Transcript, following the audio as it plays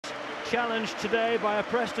challenged today by a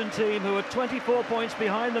Preston team who are 24 points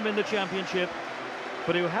behind them in the Championship,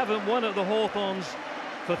 but who haven't won at the Hawthorns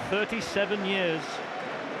for 37 years.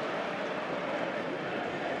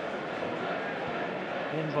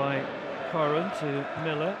 In by Corran to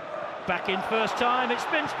Miller. Back in first time, it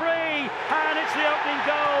spins free, and it's the opening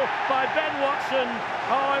goal by Ben Watson.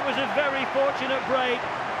 Oh, it was a very fortunate break.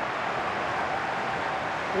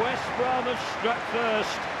 West Brom have struck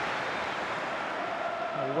first.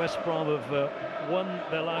 Well, West Brom have won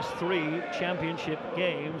their last 3 Championship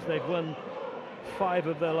games. They've won 5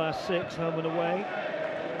 of their last 6, home and away.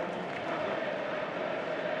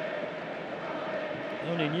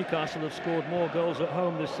 Only Newcastle have scored more goals at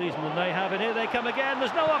home this season than they have, and here they come again.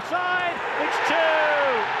 There's no offside. It's 2.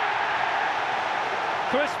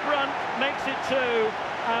 Chris Brunt makes it 2,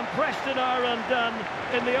 and Preston are undone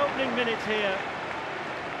in the opening minutes here.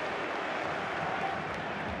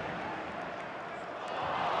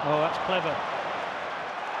 Oh, that's clever.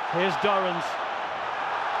 Here's Dorrans.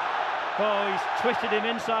 Oh, he's twisted him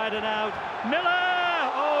inside and out. Miller!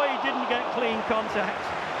 Oh, he didn't get clean contact.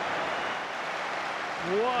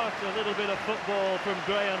 What a little bit of football from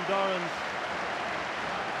Graham Dorrans.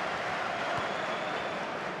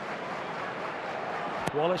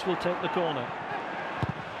 Wallace will take the corner.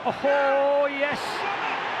 Oh, yes!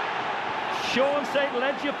 Sean St.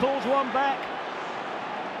 Ledger pulls one back.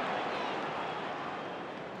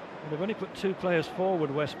 They've only put 2 players forward,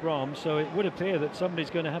 West Brom, so it would appear that somebody's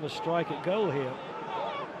going to have a strike at goal here.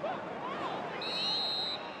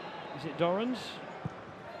 Is it Dorrans?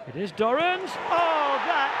 It is Dorrans. Oh,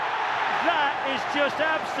 that is just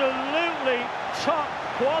absolutely top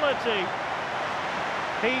quality.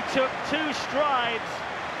 He took 2 strides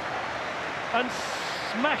and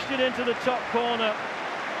smashed it into the top corner.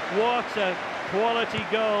 What a quality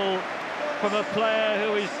goal from a player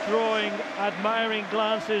who is drawing admiring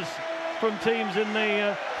glances from teams in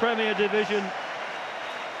the Premier Division.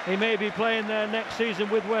 He may be playing there next season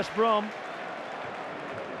with West Brom.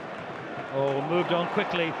 Oh, moved on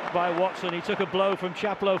quickly by Watson. He took a blow from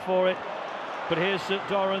Chaplow for it. But here's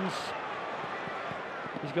Dorrans.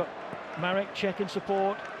 He's got Marek checking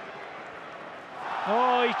support.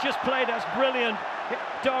 Oh, he's just played. That's brilliant.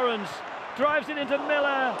 Dorrans drives it into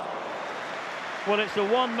Miller. Well, it's a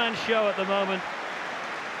one-man show at the moment.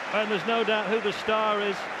 And there's no doubt who the star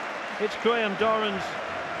is. It's Graham Dorrans.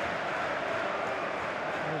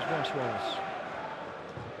 There's Ross Wallace.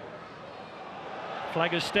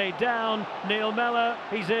 Flag has stayed down. Neil Mellor,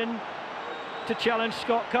 he's in to challenge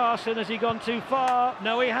Scott Carson. Has he gone too far?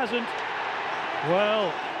 No, he hasn't.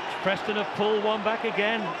 Well, Preston have pulled one back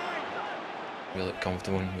again. We looked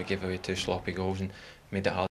comfortable and we gave away 2 sloppy goals and made it hard.